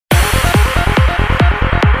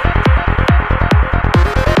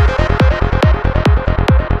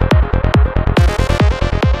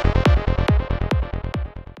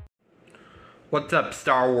What's up,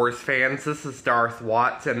 Star Wars fans? This is Darth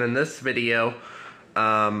Watts, and in this video,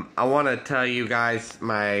 I want to tell you guys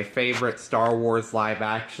my favorite Star Wars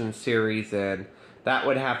live-action series, and that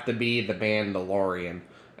would have to be The Mandalorian.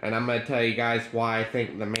 And I'm going to tell you guys why I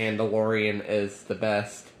think The Mandalorian is the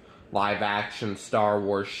best live-action Star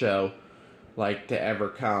Wars show, like, to ever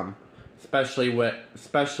come. Especially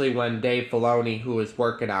when Dave Filoni, who is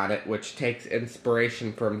working on it, which takes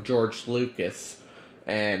inspiration from George Lucas,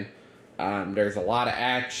 and there's a lot of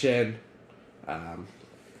action.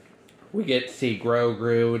 We get to see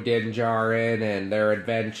Grogu, Din Djarin, and their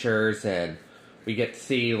adventures, and we get to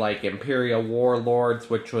see, like, Imperial Warlords,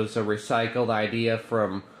 which was a recycled idea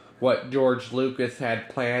from what George Lucas had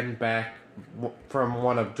planned back from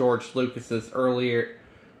one of George Lucas's earlier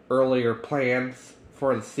plans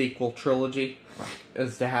for the sequel trilogy,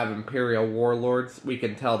 is to have Imperial Warlords. We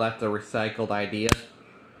can tell that's a recycled idea.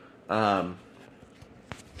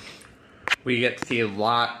 We get to see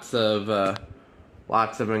lots of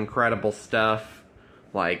incredible stuff,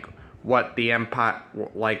 like what the Empire,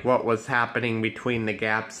 like what was happening between the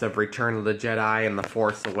gaps of Return of the Jedi and The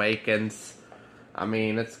Force Awakens. I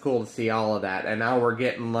mean, it's cool to see all of that. And now we're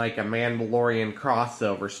getting like a Mandalorian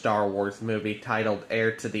crossover Star Wars movie titled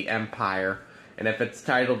Heir to the Empire. And if it's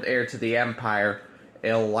titled Heir to the Empire,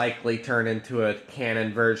 it'll likely turn into a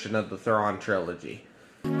canon version of the Thrawn trilogy.